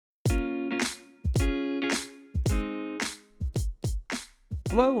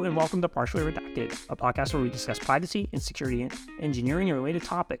Hello and welcome to Partially Redacted, a podcast where we discuss privacy and security engineering and related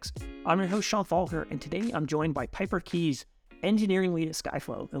topics. I'm your host, Sean Falker, and today I'm joined by Piper Keys, engineering lead at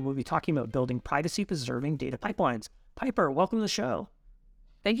Skyflow, and we'll be talking about building privacy-preserving data pipelines. Piper, welcome to the show.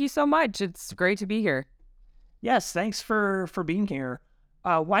 Thank you so much. It's great to be here. Yes, thanks for being here.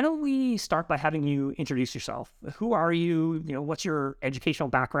 Why don't we start by having you introduce yourself? Who are you? What's your educational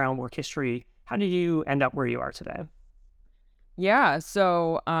background, work history? How did you end up where you are today? Yeah,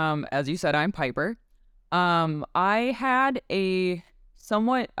 so as you said, I'm Piper. I had a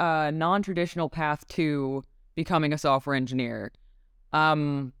somewhat non-traditional path to becoming a software engineer.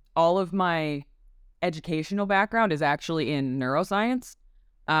 All of my educational background is actually in neuroscience,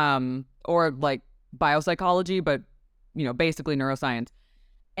 or like biopsychology, but basically neuroscience.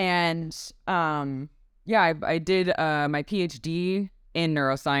 And I did my PhD in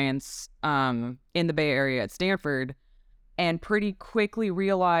neuroscience in the Bay Area at Stanford, and pretty quickly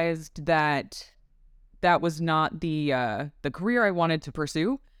realized that that was not the career I wanted to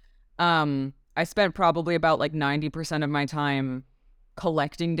pursue. I spent probably about like 90% of my time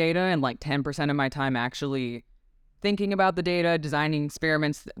collecting data and like 10% of my time actually thinking about the data, designing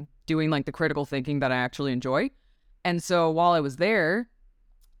experiments, doing like the critical thinking that I actually enjoy. And so while I was there,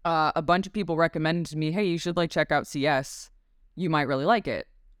 a bunch of people recommended to me, hey, you should like check out CS. You might really like it.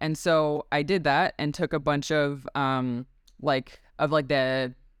 And so I did that and took a bunch of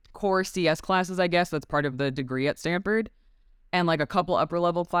the core CS classes, I guess, that's part of the degree at Stanford, and like a couple upper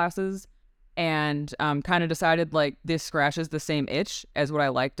level classes, and kind of decided like this scratches the same itch as what I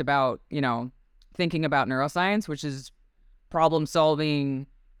liked about, thinking about neuroscience, which is problem solving,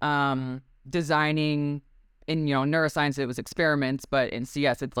 designing. In, neuroscience, it was experiments, but in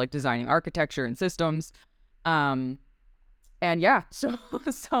CS, it's like designing architecture and systems. So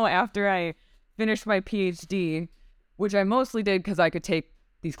after I finished my PhD, which I mostly did because I could take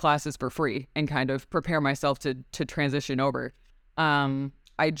these classes for free and kind of prepare myself to transition over.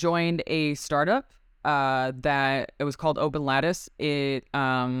 I joined a startup that it was called Open Lattice. It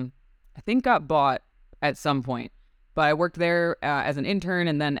I think got bought at some point, but I worked there as an intern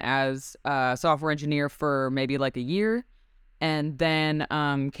and then as a software engineer for maybe like a year, and then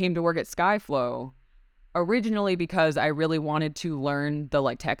came to work at Skyflow. Originally because I really wanted to learn the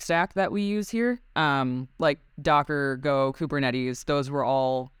like tech stack that we use here, like Docker, Go, Kubernetes. Those were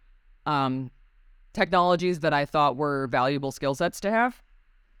all technologies that I thought were valuable skill sets to have.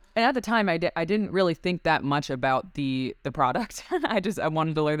 And at the time, I didn't really think that much about the product. I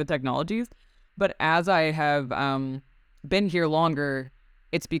wanted to learn the technologies. But as I have been here longer,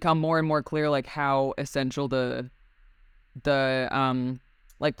 it's become more and more clear like how essential the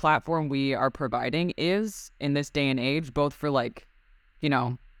like platform we are providing is in this day and age, both for like,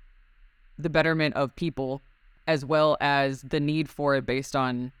 the betterment of people as well as the need for it based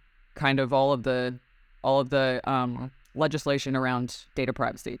on kind of all of the legislation around data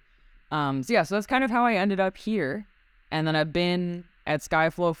privacy. So that's kind of how I ended up here. And then I've been at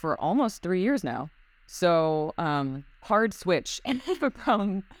Skyflow for almost 3 years now. So hard switch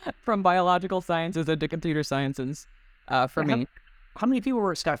from biological sciences into computer sciences for me. How many people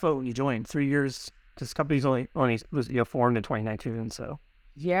were at Skyflow when you joined? 3 years, because the company's only was formed in 2019, so.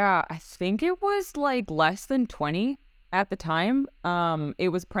 Yeah, I think it was like less than 20 at the time. It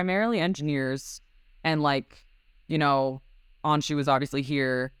was primarily engineers, and like, Anshu was obviously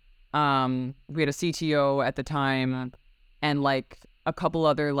here. We had a CTO at the time, and like a couple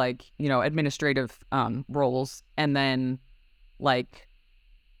other like, administrative roles, and then like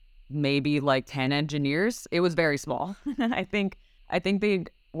maybe like 10 engineers. It was very small. I think they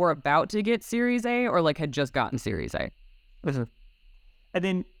were about to get Series A or like had just gotten Series A. And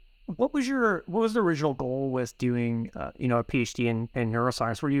then what was the original goal with doing, a PhD in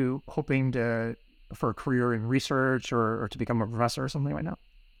neuroscience? Were you hoping for a career in research or to become a professor or something like that?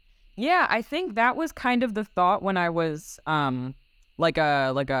 Yeah, I think that was kind of the thought when I was like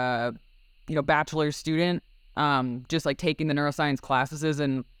a bachelor student, just like taking the neuroscience classes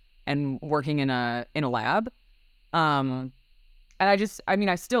and working in a lab. And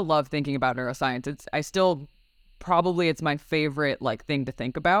I still love thinking about neuroscience. It's my favorite like thing to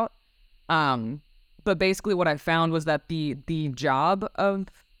think about. But basically what I found was that the job of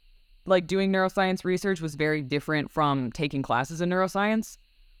like doing neuroscience research was very different from taking classes in neuroscience,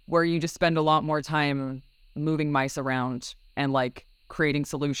 where you just spend a lot more time moving mice around and like creating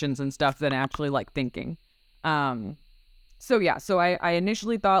solutions and stuff than actually like thinking. So I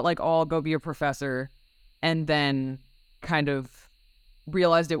initially thought like, oh, I'll go be a professor, and then kind of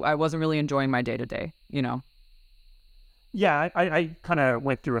realized I wasn't really enjoying my day-to-day, Yeah, I kind of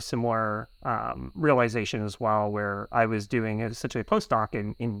went through a similar realization as well, where I was doing essentially a postdoc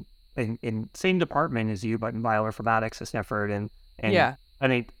in same department as you, but in bioinformatics at Stanford, and Yeah.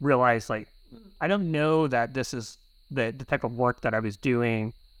 and I realized like I don't know that this is the type of work that I was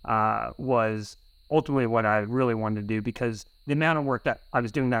doing was ultimately what I really wanted to do, because the amount of work that I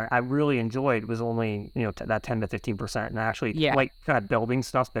was doing that I really enjoyed was only that 10 to 15%, and I actually Yeah. like kind of building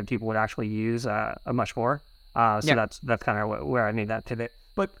stuff that people would actually use much more. So Yep. that's kind of where I made that pivot.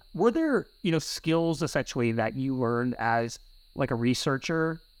 But were there skills essentially that you learned as like a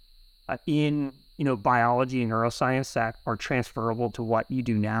researcher in biology and neuroscience that are transferable to what you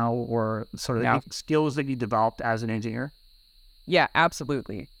do now, or sort of Yeah. skills that you developed as an engineer? Yeah,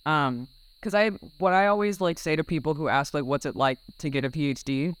 absolutely. Because what I always like say to people who ask like what's it like to get a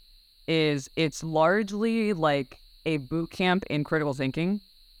PhD is it's largely like a boot camp in critical thinking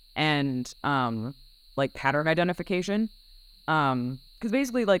and like pattern identification. Because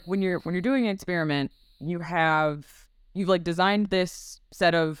basically like when you're doing an experiment, you've like designed this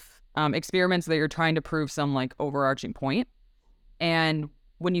set of experiments that you're trying to prove some like overarching point. And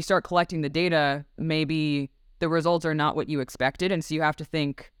when you start collecting the data, maybe the results are not what you expected. And so you have to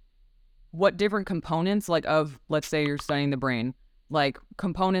think what different components, like of, let's say you're studying the brain, like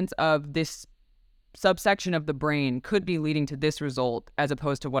components of this subsection of the brain could be leading to this result as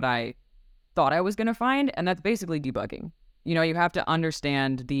opposed to what I thought I was going to find. And that's basically debugging. You have to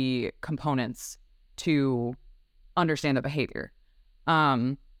understand the components to understand the behavior.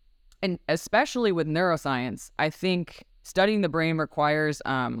 And especially with neuroscience, I think studying the brain requires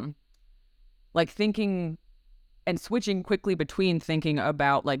like thinking and switching quickly between thinking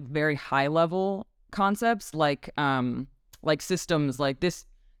about like very high level concepts like systems, like this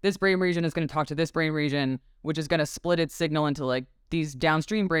brain region is going to talk to this brain region, which is going to split its signal into like these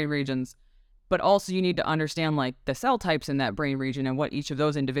downstream brain regions. But also you need to understand like the cell types in that brain region and what each of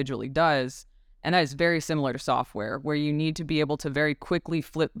those individually does. And that is very similar to software, where you need to be able to very quickly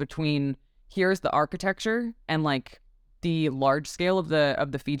flip between here's the architecture and like the large scale of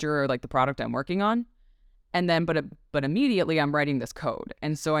the feature or like the product I'm working on. And then but immediately I'm writing this code.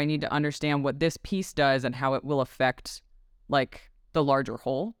 And so I need to understand what this piece does and how it will affect like the larger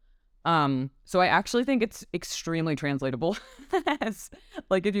whole. So I actually think it's extremely translatable. As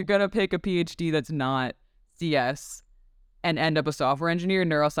like if you're gonna pick a PhD that's not CS and end up a software engineer,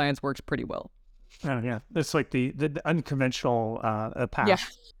 neuroscience works pretty well. Oh yeah, it's like the unconventional Yeah.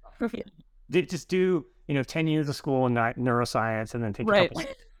 path. Just do 10 years of school in neuroscience, and then take a Right. couple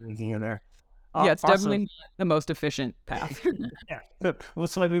years there. Yeah, it's Awesome. definitely not the most efficient path. Yeah, well,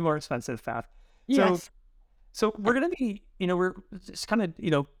 slightly more expensive path. So Yes. so we're gonna be we're just kind of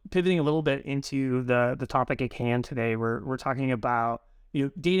pivoting a little bit into the topic at hand today. We're talking about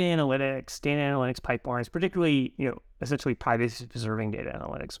data analytics pipelines, particularly essentially privacy preserving data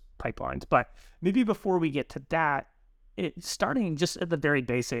analytics pipelines. But maybe before we get to that, starting just at the very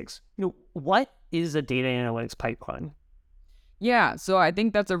basics, what is a data analytics pipeline? Yeah, so I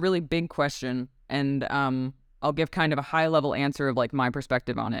think that's a really big question, and I'll give kind of a high level answer of like my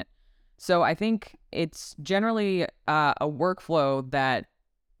perspective on it. So I think it's generally a workflow that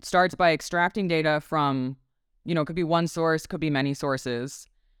starts by extracting data from, it could be one source, could be many sources,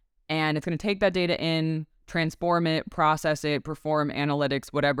 and it's going to take that data in, transform it, process it, perform analytics,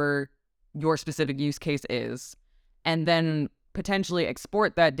 whatever your specific use case is, and then potentially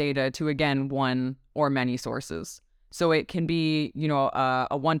export that data to, again, one or many sources. So it can be,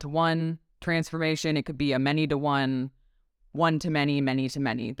 a one-to-one transformation. It could be a many-to-one, one-to-many,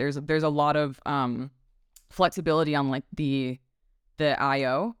 many-to-many. There's a lot of flexibility on like the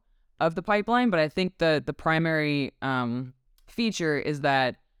I/O of the pipeline, but I think the primary feature is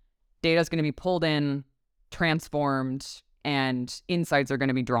that data is going to be pulled in, transformed, and insights are going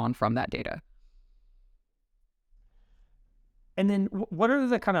to be drawn from that data. And then what are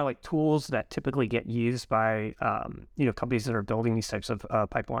the kind of like tools that typically get used by companies that are building these types of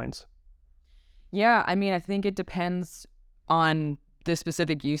pipelines? Yeah, I mean, I think it depends on the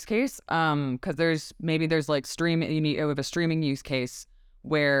specific use case. Because there's like you have a streaming use case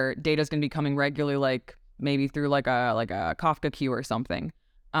where data is going to be coming regularly, like maybe through like a Kafka queue or something.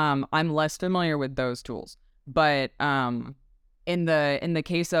 I'm less familiar with those tools, but in the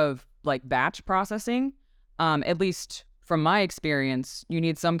case of like batch processing, at least from my experience, you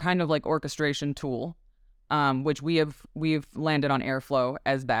need some kind of like orchestration tool, which we've landed on Airflow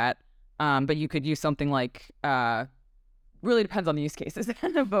as that. But you could use something like really depends on the use cases.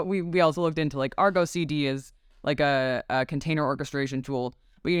 But we also looked into like Argo CD is like a container orchestration tool.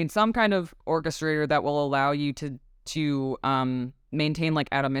 But you need some kind of orchestrator that will allow you to maintain like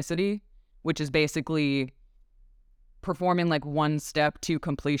atomicity, which is basically performing like one step to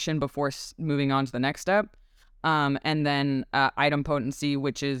completion before moving on to the next step. And then item potency,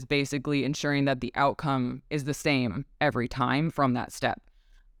 which is basically ensuring that the outcome is the same every time from that step.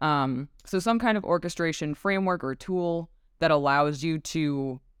 So some kind of orchestration framework or tool that allows you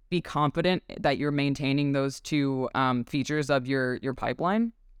to be confident that you're maintaining those two features of your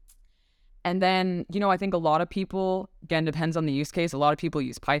pipeline. And then, I think a lot of people, again, depends on the use case. A lot of people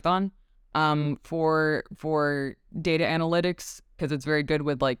use Python for data analytics because it's very good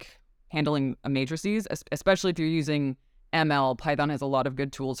with like handling matrices, especially if you're using ML. Python has a lot of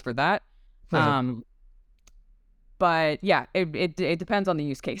good tools for that. But yeah, it depends on the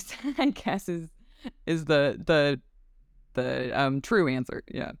use case, I guess is the true answer.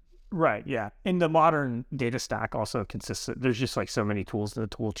 Yeah. Right. Yeah. And the modern data stack also consists of, there's just like so many tools in the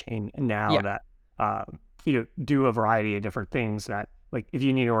tool chain now that, do a variety of different things that, like, if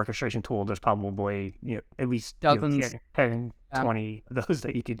you need an orchestration tool, there's probably, at least dozens, 10, 20 of those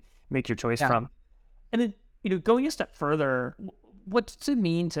that you could make your choice from. And then, going a step further, what does it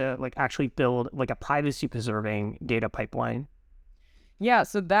mean to like actually build like a privacy preserving data pipeline? Yeah.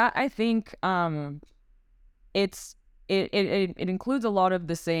 So that, I think, it includes a lot of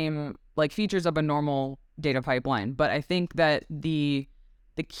the same like features of a normal data pipeline, but I think that the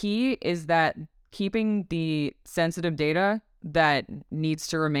key is that keeping the sensitive data that needs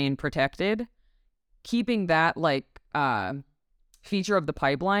to remain protected, keeping that like feature of the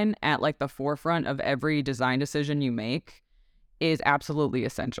pipeline at like the forefront of every design decision you make is absolutely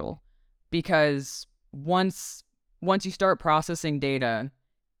essential, because once you start processing data,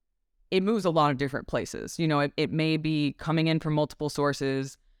 it moves a lot of different places. It may be coming in from multiple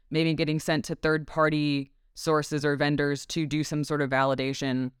sources, maybe getting sent to third-party sources or vendors to do some sort of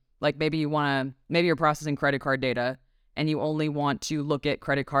validation. Like maybe you're processing credit card data and you only want to look at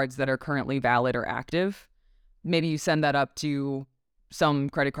credit cards that are currently valid or active. Maybe you send that up to some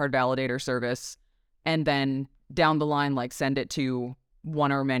credit card validator service, and then down the line, like send it to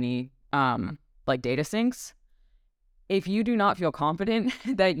one or many like data syncs. If you do not feel confident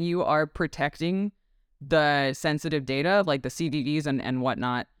that you are protecting the sensitive data, like the CVVs and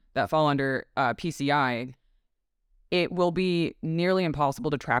whatnot that fall under PCI, it will be nearly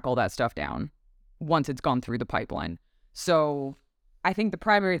impossible to track all that stuff down once it's gone through the pipeline. So I think the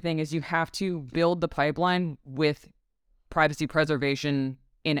primary thing is you have to build the pipeline with privacy preservation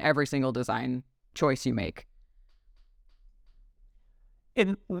in every single design choice you make.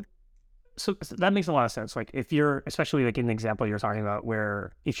 And so that makes a lot of sense. Like if you're, especially like in the example you're talking about,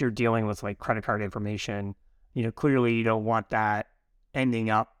 where if you're dealing with like credit card information, clearly you don't want that ending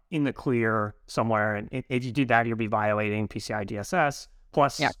up in the clear somewhere. And if you do that, you'll be violating PCI DSS,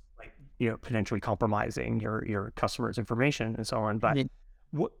 plus potentially compromising your customers' information and so on. But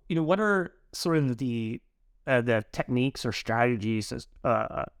what are sort of the techniques or strategies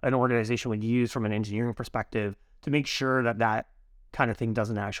an organization would use from an engineering perspective to make sure that kind of thing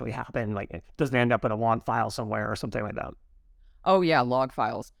doesn't actually happen, like it doesn't end up in a log file somewhere or something like that? Oh yeah, log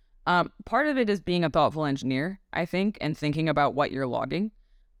files. Part of it is being a thoughtful engineer, I think, and thinking about what you're logging.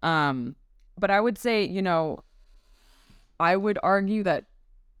 But I would say, I would argue that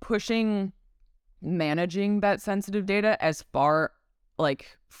managing that sensitive data as far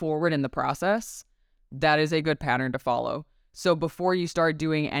like forward in the process, that is a good pattern to follow. So before you start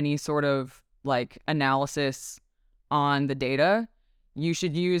doing any sort of like analysis on the data, you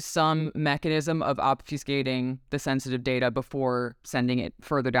should use some mechanism of obfuscating the sensitive data before sending it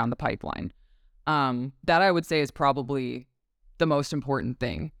further down the pipeline. That I would say is probably the most important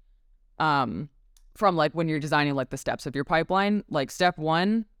thing. From like when you're designing like the steps of your pipeline, like step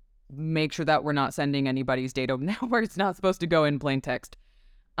 1, make sure that we're not sending anybody's data where it's not supposed to go in plain text.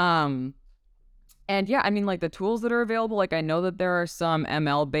 And yeah, I mean, like the tools that are available, like I know that there are some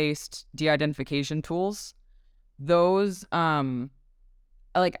ML-based de-identification tools. Those,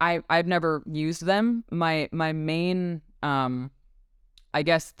 like I've never used them. My main, I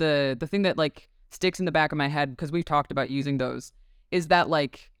guess the thing that like sticks in the back of my head, because we've talked about using those, is that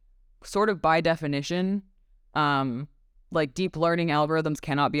like sort of by definition, like deep learning algorithms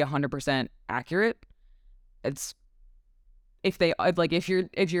cannot be 100% accurate. It's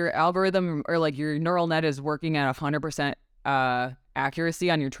if your algorithm or like your neural net is working at 100% accuracy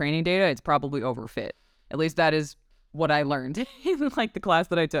on your training data, it's probably overfit. At least that is what I learned in like the class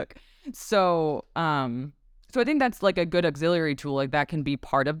that I took. So I think that's like a good auxiliary tool, like that can be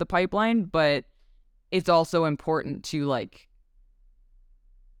part of the pipeline, but it's also important to like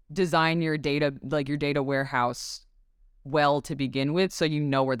design your data, like your data warehouse well to begin with, so you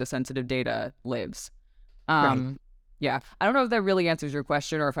know where the sensitive data lives. Right. Yeah, I don't know if that really answers your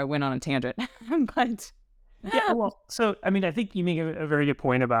question or if I went on a tangent, but Yeah, well, so I mean, I think you make a very good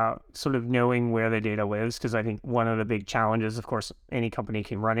point about sort of knowing where the data lives, because I think one of the big challenges, of course, any company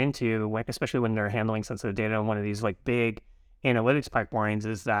can run into, especially when they're handling sensitive data on one of these like big analytics pipelines,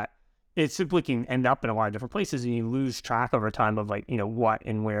 is that it simply can end up in a lot of different places, and you lose track over time of like what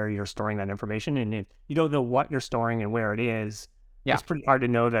and where you're storing that information, and if you don't know what you're storing and where it is, Yeah, it's pretty hard to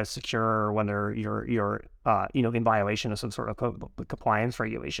know that it's secure or whether you're in violation of some sort of compliance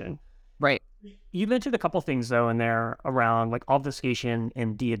regulation. right. You mentioned a couple things though in there around like obfuscation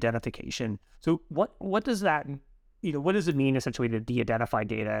and de-identification. So what does that what does it mean essentially to de-identify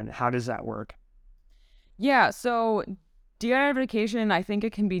data, and how does that work? Yeah, so de-identification, I think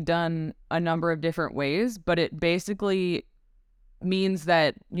it can be done a number of different ways, but it basically means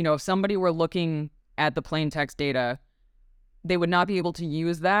that, if somebody were looking at the plain text data, they would not be able to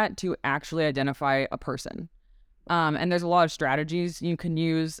use that to actually identify a person. And there's a lot of strategies you can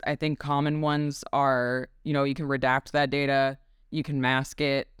use. I think common ones are, you can redact that data, you can mask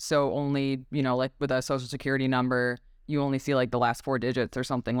it. So only, like with a social security number, you only see like the last 4 digits or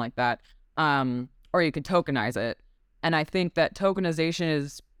something like that. Or you could tokenize it. And I think that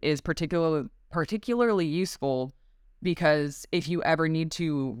tokenization is particularly useful because if you ever need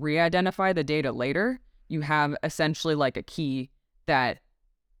to re-identify the data later, you have essentially like a key that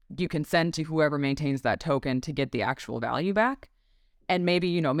you can send to whoever maintains that token to get the actual value back. And maybe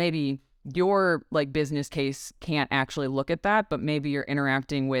your like business case can't actually look at that, but maybe you're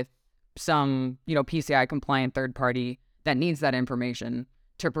interacting with some, PCI compliant third party that needs that information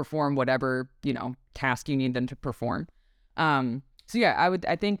to perform whatever, task you need them to perform. So yeah,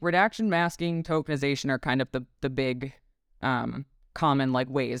 I think redaction, masking, tokenization are kind of the big common like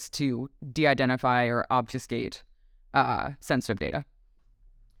ways to de-identify or obfuscate sensitive data.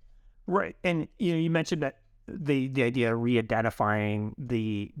 Right. And you mentioned that the idea of re-identifying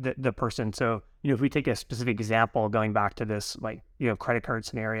the person. So, if we take a specific example going back to this like, credit card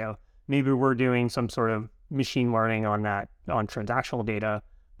scenario, maybe we're doing some sort of machine learning on transactional data,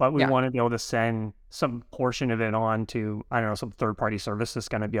 but we Yeah, want to be able to send some portion of it on to, I don't know, some third party service that's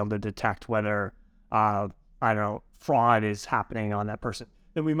going to be able to detect whether I don't know, fraud is happening on that person.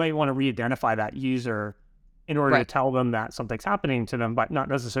 Then we might want to re-identify that user in order to right. tell them that something's happening to them, but not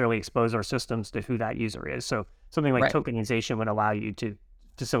necessarily expose our systems to who that user is. So something like Right. tokenization would allow you to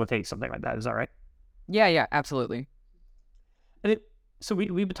facilitate something like that. Is that right? Yeah, yeah, absolutely. And so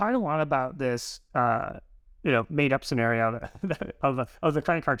we've been talking a lot about this, made up scenario of the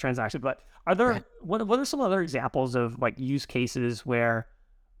credit card transaction. But are Right. there what are some other examples of like use cases where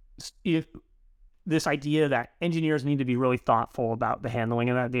if this idea that engineers need to be really thoughtful about the handling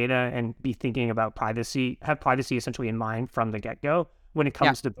of that data and be thinking about have privacy essentially in mind from the get-go when it Yeah.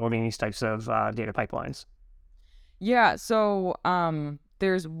 comes to building these types of data pipelines? Yeah, so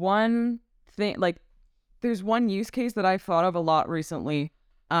there's one thing like there's one use case that I've thought of a lot recently,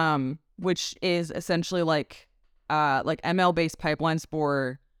 which is essentially like ML based pipelines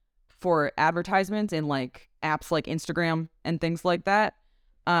for advertisements in like apps like Instagram and things like that.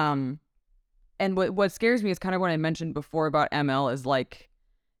 Um and what scares me is kind of what I mentioned before about ML is like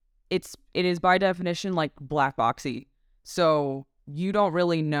it is by definition like black boxy. So you don't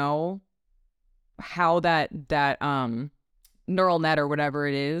really know how that neural net or whatever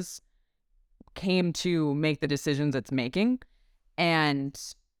it is came to make the decisions it's making. And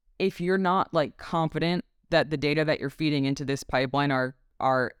if you're not like confident that the data that you're feeding into this pipeline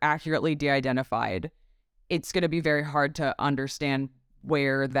are accurately de-identified, it's going to be very hard to understand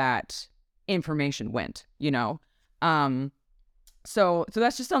where that information went. Um so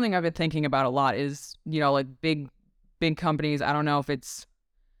that's just something I've been thinking about a lot is, like big companies, I don't know if it's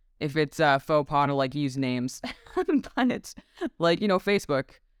faux pas to like use names, but it's like,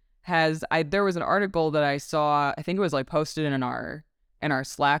 Facebook there was an article that I saw, I think it was like posted in our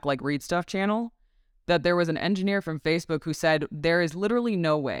Slack like read stuff channel, that there was an engineer from Facebook who said there is literally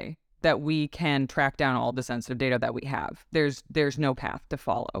no way that we can track down all the sensitive data that we have. There's no path to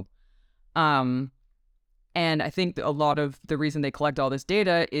follow. Um and I think a lot of the reason they collect all this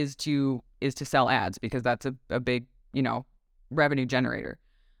data is to sell ads because that's a big, revenue generator.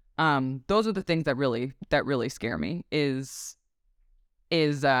 Those are the things that really scare me is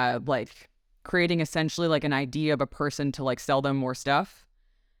like creating essentially like an ID of a person to like sell them more stuff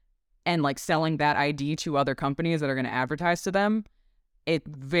and like selling that ID to other companies that are going to advertise to them. It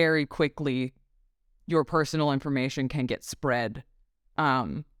very quickly, your personal information can get spread.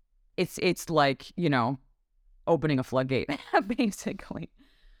 It's like, opening a floodgate basically.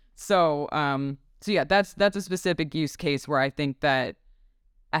 So yeah, that's a specific use case where I think that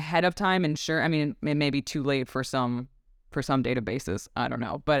ahead of time, and sure, I mean, it may be too late for some databases, I don't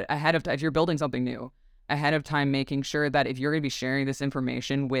know, but ahead of time, if you're building something new, ahead of time, making sure that if you're going to be sharing this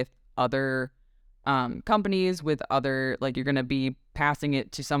information with other companies, with other, like you're going to be passing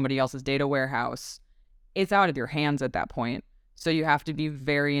it to somebody else's data warehouse, it's out of your hands at that point. So you have to be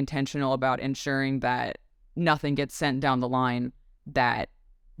very intentional about ensuring that nothing gets sent down the line that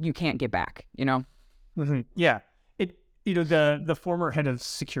you can't get back, you know? Yeah. The former head of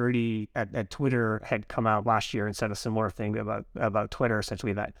security at Twitter had come out last year and said a similar thing about Twitter,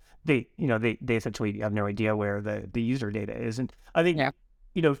 essentially that they essentially have no idea where the user data is. And I think,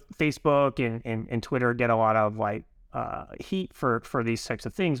 Facebook and Twitter get a lot of like heat for these types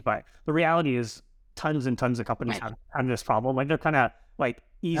of things, but the reality is tons and tons of companies have this problem. Like they're kind of like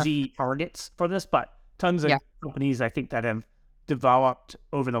easy targets for this, but tons of companies I think that have developed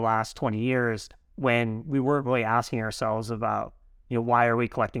over the last 20 years when we weren't really asking ourselves about, why are we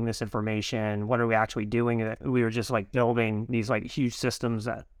collecting this information? What are we actually doing? We were just like building these like huge systems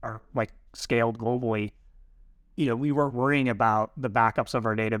that are like scaled globally. We weren't worrying about the backups of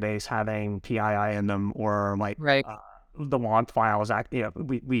our database having PII in them or like the log files.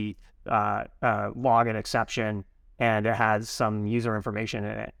 We log an exception and it has some user information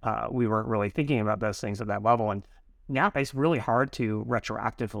in it. We weren't really thinking about those things at that level. And now it's really hard to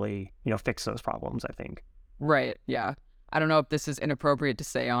retroactively, fix those problems, I think. Right. Yeah. I don't know if this is inappropriate to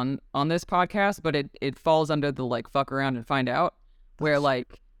say on this podcast, but it falls under the like fuck around and find out, where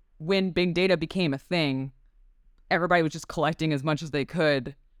like when big data became a thing, everybody was just collecting as much as they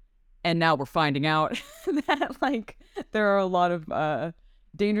could. And now we're finding out that like there are a lot of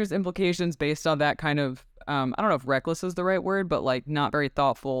dangerous implications based on that kind of, I don't know if reckless is the right word, but like not very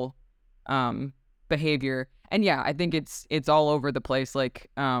thoughtful behavior. And yeah, I think it's all over the place. Like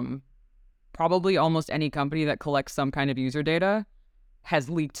probably almost any company that collects some kind of user data has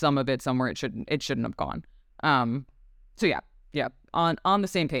leaked some of it somewhere it shouldn't have gone. So yeah, on the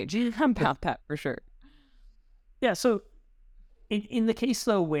same page about that for sure. Yeah. So in the case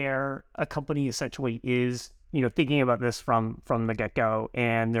though, where a company essentially is, thinking about this from the get-go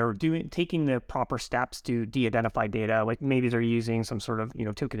and they're taking the proper steps to de-identify data, like maybe they're using some sort of,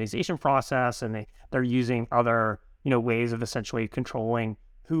 tokenization process and they're using other, ways of essentially controlling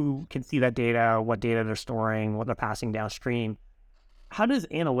who can see that data, what data they're storing, what they're passing downstream. How does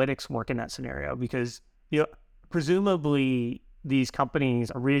analytics work in that scenario? Because, presumably these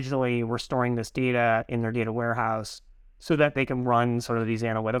companies originally were storing this data in their data warehouse so that they can run sort of these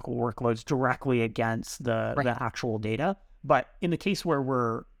analytical workloads directly against the actual data. But in the case where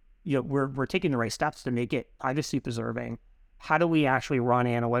we're taking the right steps to make it privacy preserving, how do we actually run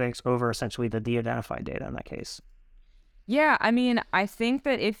analytics over essentially the de-identified data in that case? Yeah, I mean, I think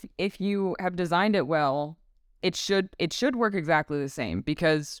that if you have designed it well, it should work exactly the same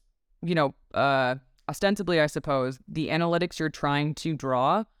because, ostensibly, I suppose, the analytics you're trying to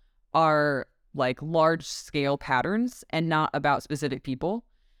draw are like large scale patterns and not about specific people.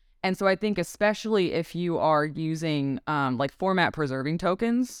 And so I think especially if you are using like format preserving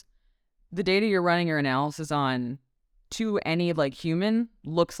tokens, the data you're running your analysis on to any like human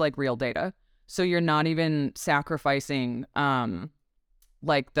looks like real data. So you're not even sacrificing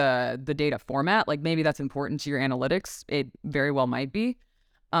like the data format. Like maybe that's important to your analytics. It very well might be.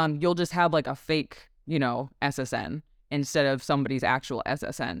 You'll just have like a fake, SSN instead of somebody's actual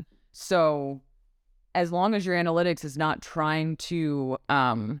SSN. So as long as your analytics is not trying to,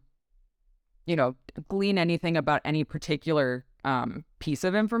 glean anything about any particular piece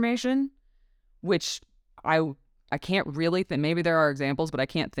of information, which I can't really think, maybe there are examples, but I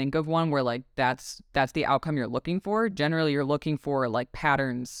can't think of one where like that's the outcome you're looking for. Generally, you're looking for like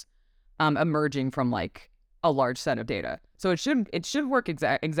patterns emerging from like a large set of data. So it should work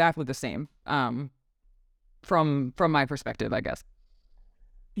exactly the same from my perspective, I guess.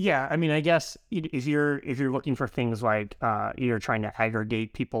 Yeah, I mean, I guess if you're looking for things like you're trying to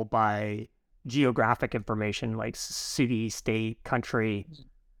aggregate people by geographic information like city, state, country,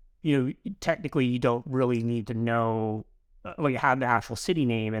 technically you don't really need to know like have the actual city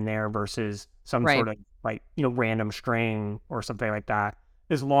name in there versus some sort of like random string or something like that.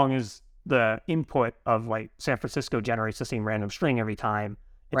 As long as the input of like San Francisco generates the same random string every time,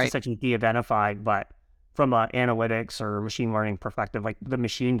 it's essentially de-identified, but from an analytics or machine learning perspective, like the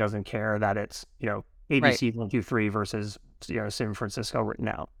machine doesn't care that it's, ABC 123 versus, San Francisco written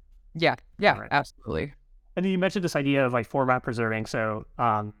out. Yeah, absolutely. And then you mentioned this idea of like format preserving. So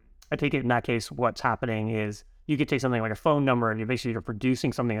I take it in that case, what's happening is you could take something like a phone number and you're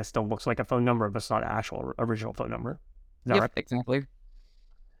producing something that still looks like a phone number, but it's not an actual original phone number. Is that right? Exactly.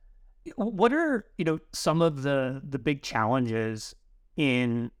 What are, some of the big challenges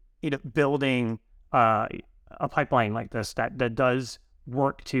in, building a pipeline like this that does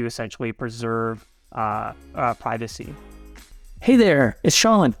work to essentially preserve privacy. Hey there, it's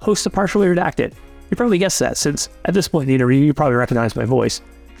Sean, host of Partially Redacted. You probably guessed that, since at this point in the interview, you probably recognize my voice.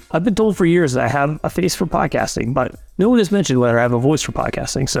 I've been told for years that I have a face for podcasting, but no one has mentioned whether I have a voice for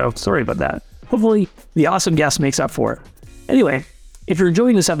podcasting, so sorry about that. Hopefully, the awesome guest makes up for it. Anyway, if you're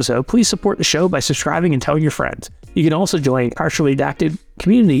enjoying this episode, please support the show by subscribing and telling your friends. You can also join Partially Redacted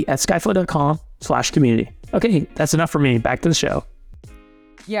community at skyflow.com/community. Okay, that's enough for me. Back to the show.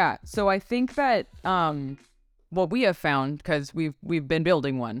 Yeah, so I think that what we have found, because we've been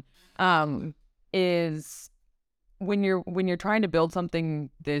building one, is when you're trying to build something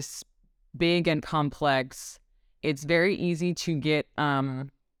this big and complex, it's very easy to get kind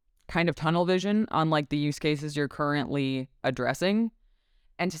of tunnel vision on like the use cases you're currently addressing.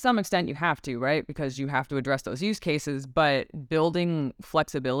 And to some extent you have to, right? Because you have to address those use cases, but building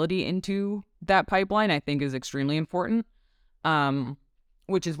flexibility into that pipeline, I think, is extremely important.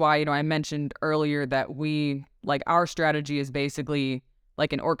 Which is why, I mentioned earlier that our strategy is basically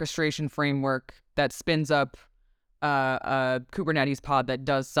like an orchestration framework that spins up a Kubernetes pod that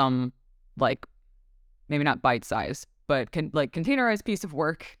does some, like, maybe not bite size, but containerized piece of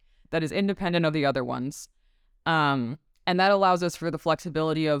work that is independent of the other ones. And that allows us for the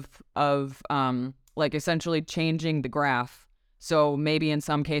flexibility of essentially changing the graph. So maybe in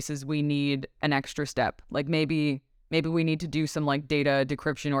some cases we need an extra step. Like maybe we need to do some like data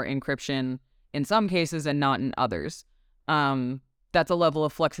decryption or encryption in some cases and not in others. That's a level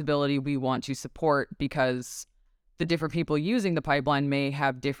of flexibility we want to support because the different people using the pipeline may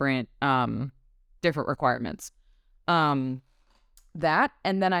have different requirements. That,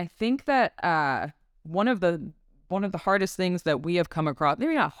 and then I think that one of the hardest things that we have come across,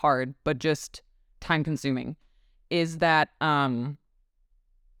 maybe not hard, but just time consuming, is that the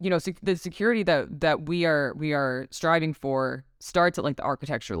security that we are striving for starts at like the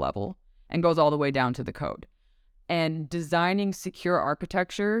architecture level and goes all the way down to the code. And designing secure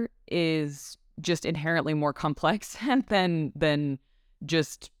architecture is just inherently more complex than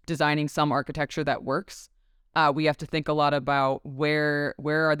just designing some architecture that works. We have to think a lot about where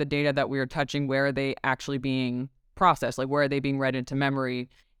are the data that we are touching, where are they actually being processed, like where are they being read into memory?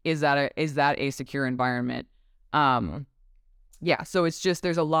 Is that a secure environment? So it's just,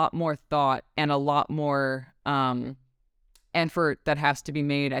 there's a lot more thought and a lot more effort that has to be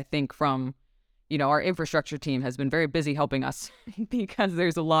made, I think, from our infrastructure team has been very busy helping us because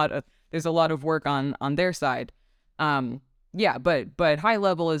there's a lot of work on their side. But high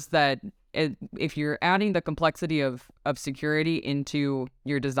level is that if you're adding the complexity of security into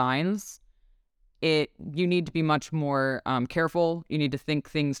your designs, you need to be much more careful. You need to think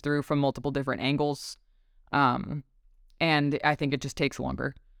things through from multiple different angles. And I think it just takes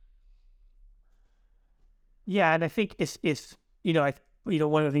longer. Yeah, and I think it's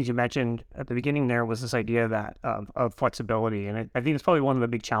one of the things you mentioned at the beginning there was this idea that of flexibility, and I think it's probably one of the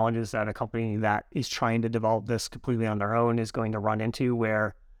big challenges that a company that is trying to develop this completely on their own is going to run into,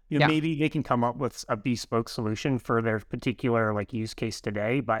 where maybe they can come up with a bespoke solution for their particular like use case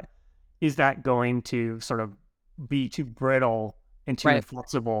today, but is that going to sort of be too brittle and too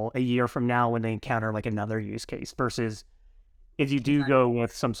inflexible a year from now when they encounter like another use case? Versus if you do go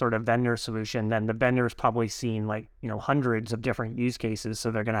with some sort of vendor solution, then the vendor's probably seen like, hundreds of different use cases.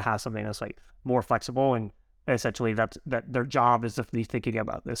 So they're going to have something that's like more flexible, and essentially that their job is to be thinking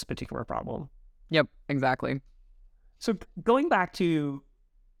about this particular problem. Yep, exactly. So going back to,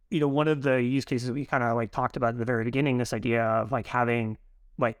 one of the use cases we kind of like talked about at the very beginning, this idea of like having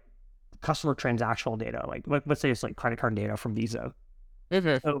like customer transactional data, like let's say it's like credit card data from Visa.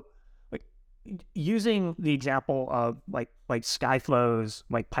 Mm-hmm. So like using the example of like Skyflow's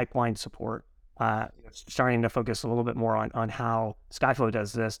like pipeline support, starting to focus a little bit more on how Skyflow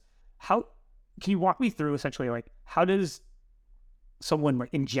does this. How can you walk me through essentially like how does someone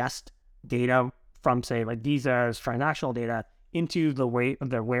like ingest data from say like Visa's transactional data into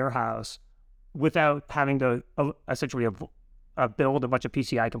their warehouse without having to essentially build a bunch of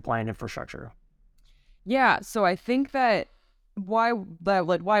PCI compliant infrastructure? Yeah, so I think that why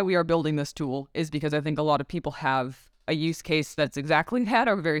we are building this tool is because I think a lot of people have a use case that's exactly that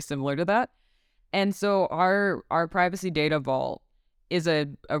or very similar to that. And so our privacy data vault is a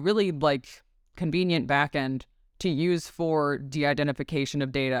really like convenient backend to use for de-identification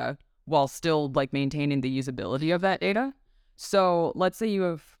of data while still like maintaining the usability of that data. So let's say you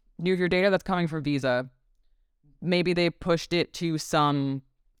have your data that's coming from Visa. Maybe they pushed it to some,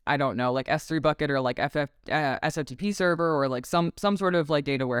 I don't know, like S3 bucket or like SFTP server or like some sort of like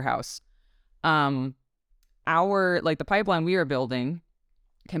data warehouse. The pipeline we are building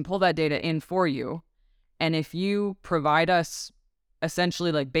can pull that data in for you. And if you provide us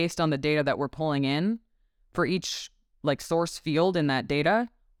essentially like based on the data that we're pulling in for each like source field in that data,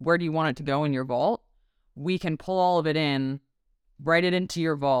 where do you want it to go in your vault? We can pull all of it in, write it into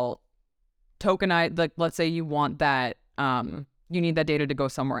your vault, tokenize, like let's say you want that, you need that data to go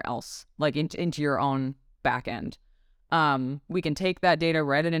somewhere else, like into your own backend. We can take that data,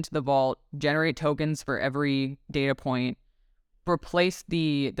 write it into the vault, generate tokens for every data point, replace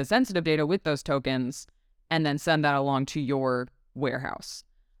the sensitive data with those tokens, and then send that along to your warehouse.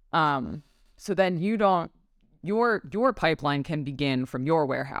 So then your pipeline can begin from your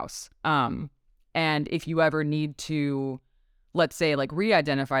warehouse. And if you ever need to, let's say, like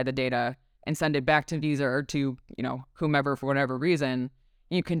re-identify the data and send it back to Visa or to, whomever for whatever reason,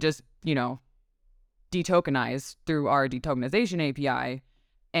 you can just, detokenize through our detokenization API.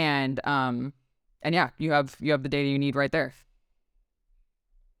 And yeah, you have the data you need right there.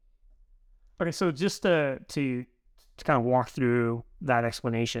 Okay, so just to kind of walk through that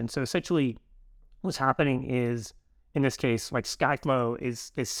explanation. So essentially what's happening is, in this case, like Skyflow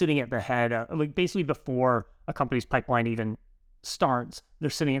is sitting at the head of, like basically before a company's pipeline even starts, they're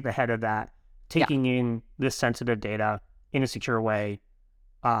sitting at the head of that, taking in this sensitive data in a secure way,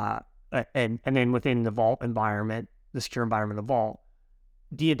 and then within the vault environment, the secure environment of the vault,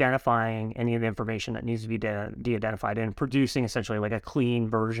 de-identifying any of the information that needs to be de-identified and producing essentially like a clean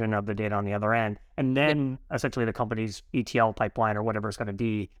version of the data on the other end. And then essentially the company's ETL pipeline or whatever it's going to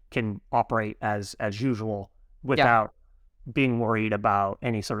be can operate as usual without being worried about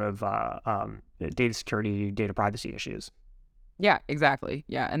any sort of data security, data privacy issues. Yeah, exactly.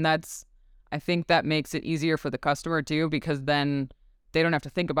 Yeah. And I think that makes it easier for the customer too, because then they don't have to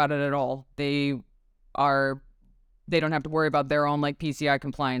think about it at all. They don't have to worry about their own like PCI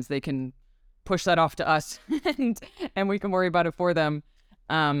compliance. They can push that off to us and we can worry about it for them.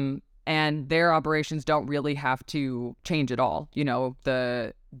 And their operations don't really have to change at all.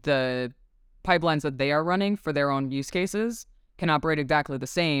 The pipelines that they are running for their own use cases can operate exactly the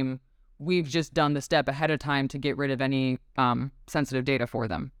same. We've just done the step ahead of time to get rid of any sensitive data for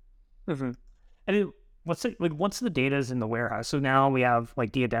them. Mm-hmm. And once the data is in the warehouse, so now we have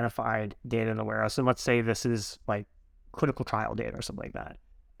like de-identified data in the warehouse, and let's say this is like clinical trial data or something like that,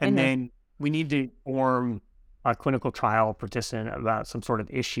 and then we need to inform a clinical trial participant about some sort of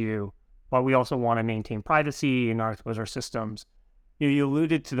issue, but we also want to maintain privacy in our systems. You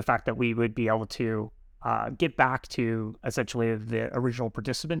alluded to the fact that we would be able to get back to essentially the original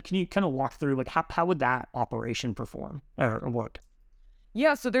participant. Can you kind of walk through like how would that operation perform or work?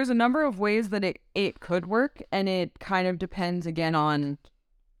 Yeah, so there's a number of ways that it could work, and it kind of depends again on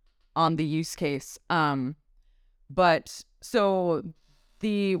the use case. But so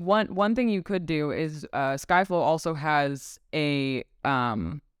the one thing you could do is Skyflow also has a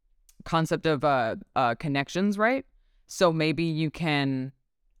concept of connections, right? So maybe you can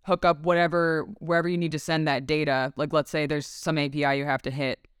hook up wherever you need to send that data. Like let's say there's some API you have to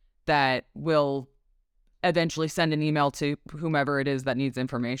hit that will eventually send an email to whomever it is that needs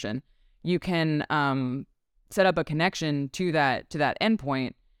information. You can set up a connection to that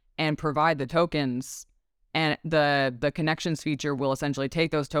endpoint and provide the tokens, and the connections feature will essentially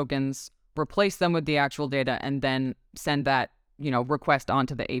take those tokens, replace them with the actual data, and then send that request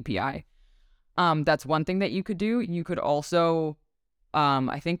onto the API. That's one thing that you could do. You could also,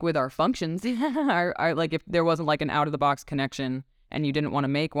 I think with our functions, our like if there wasn't like an out of the box connection and you didn't want to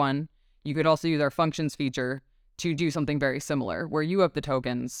make one, you could also use our functions feature to do something very similar, where you have the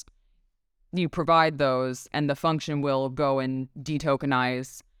tokens, you provide those, and the function will go and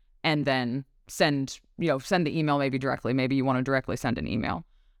detokenize and then send the email maybe directly. Maybe you want to directly send an email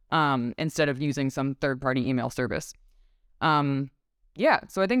instead of using some third-party email service. Yeah,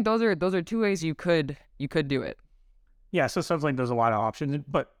 so I think those are two ways you could do it. Yeah, so it sounds like there's a lot of options,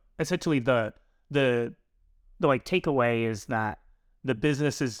 but essentially the like takeaway is that the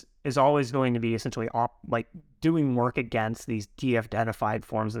business is always going to be essentially doing work against these de-identified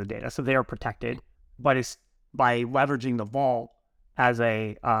forms of the data, so they are protected. But it's by leveraging the vault as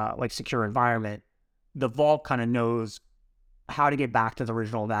a secure environment, the vault kind of knows how to get back to the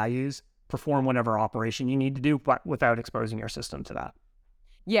original values, perform whatever operation you need to do, but without exposing your system to that.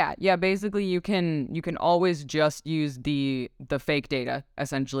 Yeah. Basically, you can always just use the fake data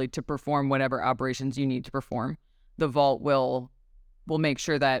essentially to perform whatever operations you need to perform. The vault will make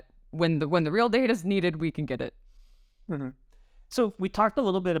sure that when the real data is needed, we can get it. Mm-hmm. So we talked a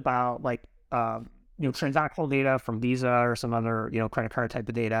little bit about transactional data from Visa or some other credit card type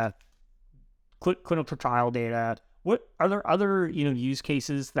of data, clinical trial data. What are there other use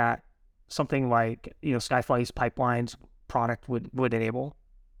cases that something like Skyflow's pipelines product would enable?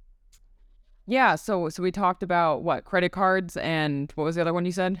 Yeah, so we talked about what, credit cards, and what was the other one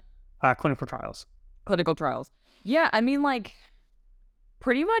you said? Clinical trials. Clinical trials. Yeah, I mean, like,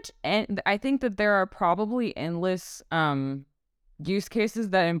 pretty much, I think that there are probably endless use cases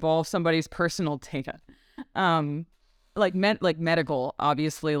that involve somebody's personal data. Um, like medical,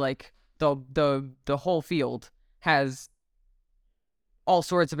 obviously, like the whole field has all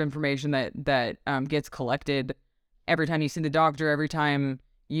sorts of information that gets collected every time you see the doctor, every time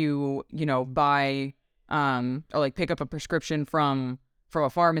you buy or like pick up a prescription from a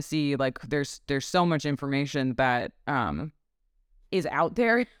pharmacy. Like there's so much information that is out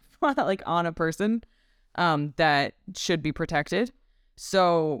there like on a person that should be protected.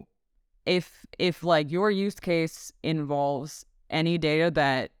 So if like your use case involves any data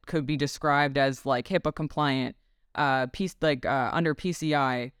that could be described as like HIPAA compliant, piece like under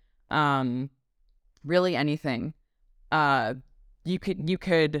PCI, really anything, uh, you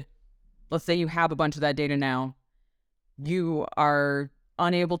could let's say you have a bunch of that data now, you are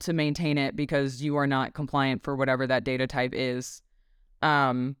unable to maintain it because you are not compliant for whatever that data type is.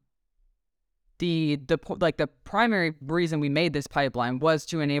 Um, the primary reason we made this pipeline was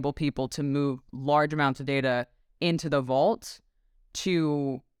to enable people to move large amounts of data into the vault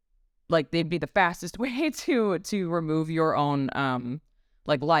to, like, they'd be the fastest way to remove your own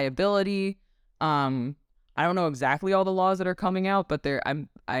like liability. I don't know exactly all the laws that are coming out, but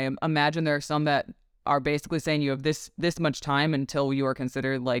I imagine there are some that are basically saying you have this much time until you are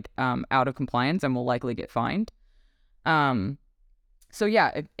considered like out of compliance and will likely get fined. So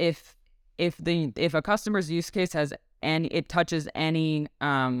yeah, if a customer's use case has it touches any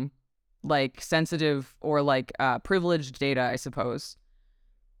like sensitive or like privileged data, I suppose,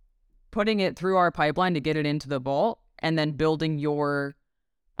 putting it through our pipeline to get it into the vault and then building your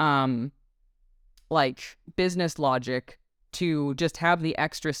like business logic to just have the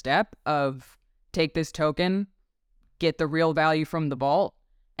extra step of take this token, get the real value from the vault,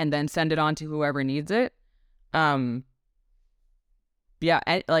 and then send it on to whoever needs it. Like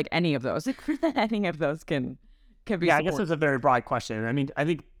any of those, any of those can be Yeah, I guess supported. it's a very broad question. I mean, I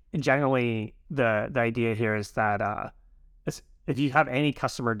think generally the idea here is that if you have any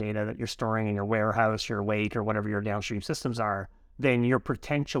customer data that you're storing in your warehouse, your wake, or whatever your downstream systems are, then you're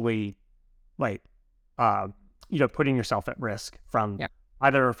potentially like putting yourself at risk from Yeah.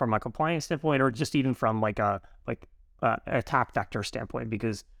 either from a compliance standpoint or just even from like a attack vector standpoint,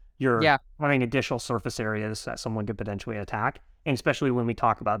 because you're Yeah. having additional surface areas that someone could potentially attack. And especially when we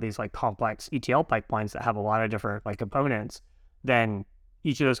talk about these like complex ETL pipelines that have a lot of different like components, then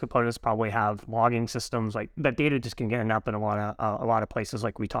each of those components probably have logging systems. Like that data just can get up in a lot of places,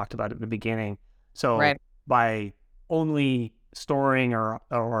 like we talked about at the beginning. So Right. by only storing or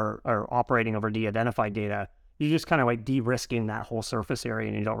operating over de-identified data, you're just kind of like de-risking that whole surface area,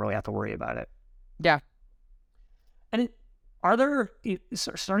 and you don't really have to worry about it. Yeah. And are there,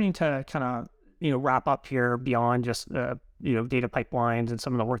 starting to kind of wrap up here beyond just data pipelines and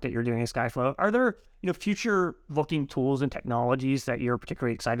some of the work that you're doing in Skyflow, are there future looking tools and technologies that you're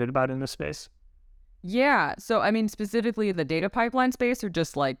particularly excited about in this space? Yeah. So I mean, specifically the data pipeline space, or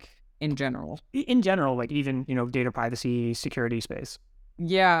just like in general? In general, like even data privacy, security space.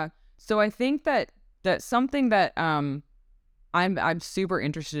 Yeah. So I think that something that I'm super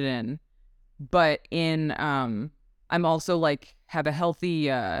interested in, but in I'm also like have a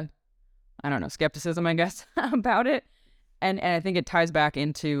healthy I don't know, skepticism, I guess, about it. And I think it ties back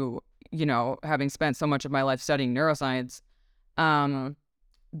into, having spent so much of my life studying neuroscience.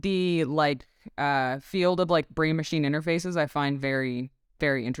 The like field of like brain machine interfaces I find very,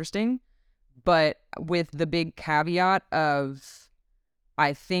 very interesting, but with the big caveat of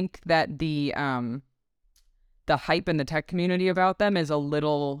I think that the hype in the tech community about them is a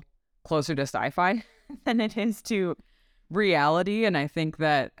little closer to sci-fi than it is to reality. And I think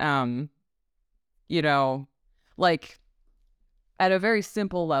that like at a very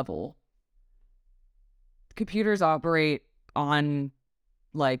simple level, computers operate on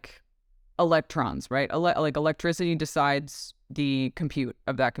like electrons, right? Like electricity decides the compute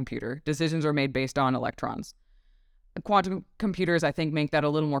of that computer. Decisions are made based on electrons. Quantum computers, I think, make that a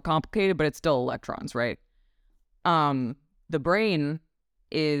little more complicated, but it's still electrons, right? The brain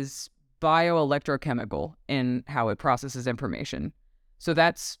is bioelectrochemical in how it processes information. So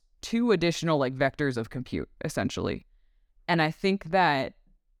that's two additional like vectors of compute, essentially. And I think that,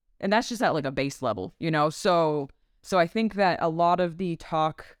 and that's just at like a base level, So I think that a lot of the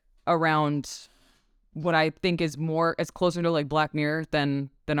talk around what I think is closer to like Black Mirror than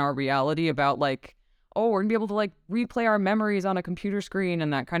our reality about like, oh, we're gonna be able to like replay our memories on a computer screen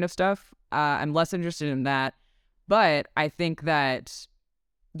and that kind of stuff. I'm less interested in that, but I think that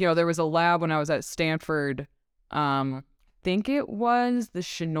there was a lab when I was at Stanford. Think it was the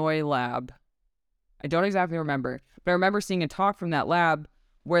Chinoy lab. I don't exactly remember, but I remember seeing a talk from that lab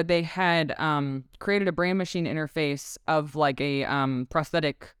where they had created a brain machine interface of like a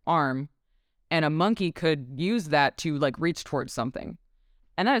prosthetic arm, and a monkey could use that to like reach towards something.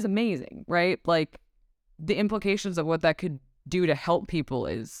 And that is amazing, right? Like the implications of what that could do to help people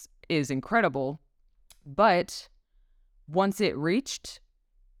is incredible. But once it reached,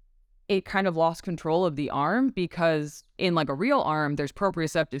 it kind of lost control of the arm, because in like a real arm, there's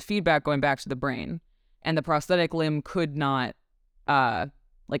proprioceptive feedback going back to the brain, and the prosthetic limb could not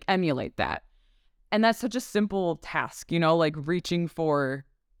like emulate that. And that's such a simple task, like reaching for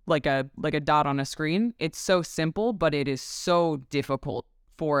like a dot on a screen. It's so simple, but it is so difficult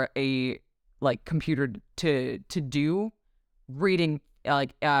for a like computer to do, reading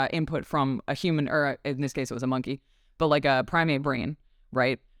like input from a human, or in this case it was a monkey, but like a primate brain,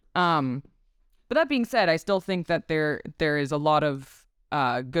 right? But that being said, I still think that there is a lot of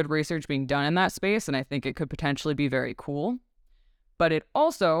good research being done in that space, and I think it could potentially be very cool. But it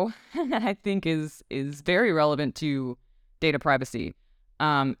also, I think, is very relevant to data privacy.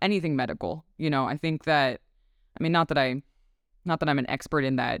 Anything medical, I think that, I mean, not that I'm an expert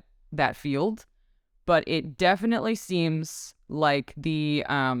in that field, but it definitely seems like the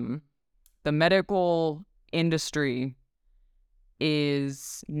medical industry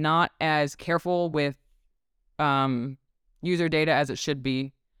is not as careful with user data as it should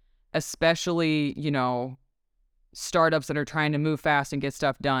be, especially, startups that are trying to move fast and get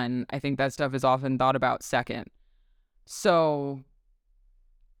stuff done. I think that stuff is often thought about second. So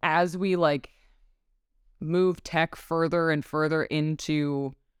as we like move tech further and further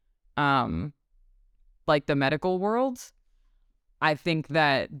into like the medical world, I think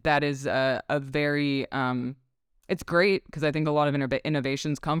that is a very it's great, because I think a lot of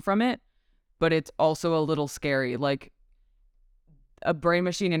innovations come from it, but it's also a little scary. Like a brain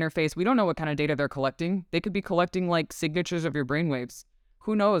machine interface, we don't know what kind of data they're collecting. They could be collecting like signatures of your brainwaves.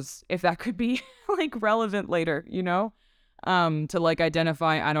 Who knows if that could be like relevant later, to like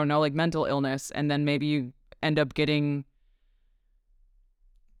identify, I don't know, like mental illness, and then maybe you end up getting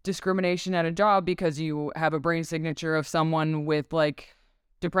discrimination at a job because you have a brain signature of someone with like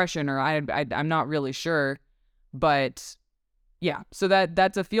depression, or I'm not really sure, but yeah. So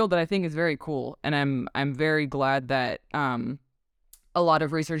that's a field that I think is very cool, and I'm very glad that a lot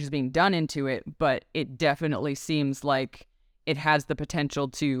of research is being done into it, but it definitely seems like it has the potential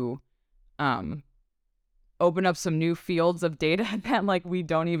to open up some new fields of data that like we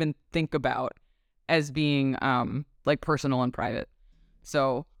don't even think about as being like personal and private.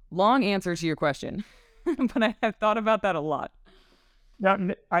 So long answer to your question, but I have thought about that a lot.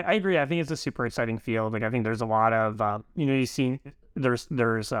 No, I agree. I think it's a super exciting field. Like I think there's a lot of you've seen there's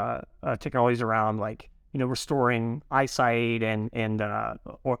technologies around like restoring eyesight and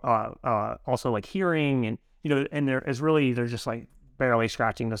also like hearing, and and they're just like barely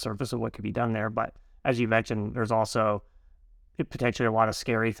scratching the surface of what could be done there. But as you mentioned, there's also potentially a lot of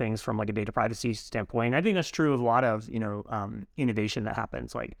scary things from like a data privacy standpoint. I think that's true of a lot of innovation that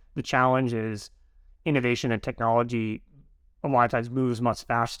happens. Like the challenge is innovation and technology a lot of times moves much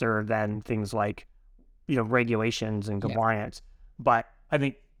faster than things like regulations and compliance. Yeah. But I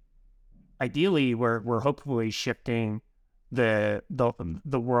think ideally we're hopefully shifting the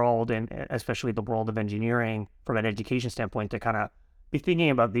world, and especially the world of engineering from an education standpoint, to kind of be thinking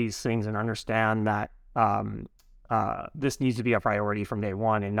about these things and understand that this needs to be a priority from day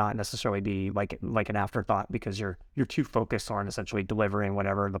one, and not necessarily be like an afterthought because you're too focused on essentially delivering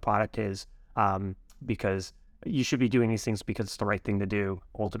whatever the product is, because you should be doing these things because it's the right thing to do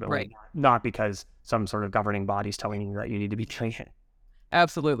ultimately, right? Not because some sort of governing body's telling you that you need to be doing it.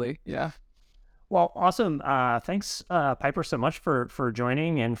 Absolutely. Yeah. Well, awesome. Thanks, Piper, so much for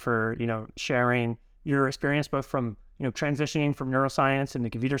joining and for sharing your experience, both from transitioning from neuroscience into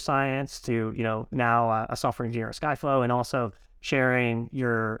computer science to now a software engineer at Skyflow, and also sharing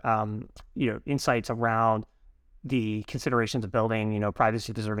your insights around the considerations of building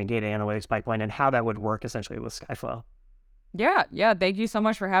privacy preserving data analytics pipeline and how that would work essentially with Skyflow. Yeah. Thank you so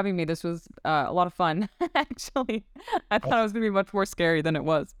much for having me. This was a lot of fun. Actually, I thought it was going to be much more scary than it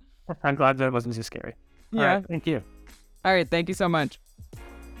was. I'm glad that it wasn't too scary. Yeah. All right, thank you. All right. Thank you so much.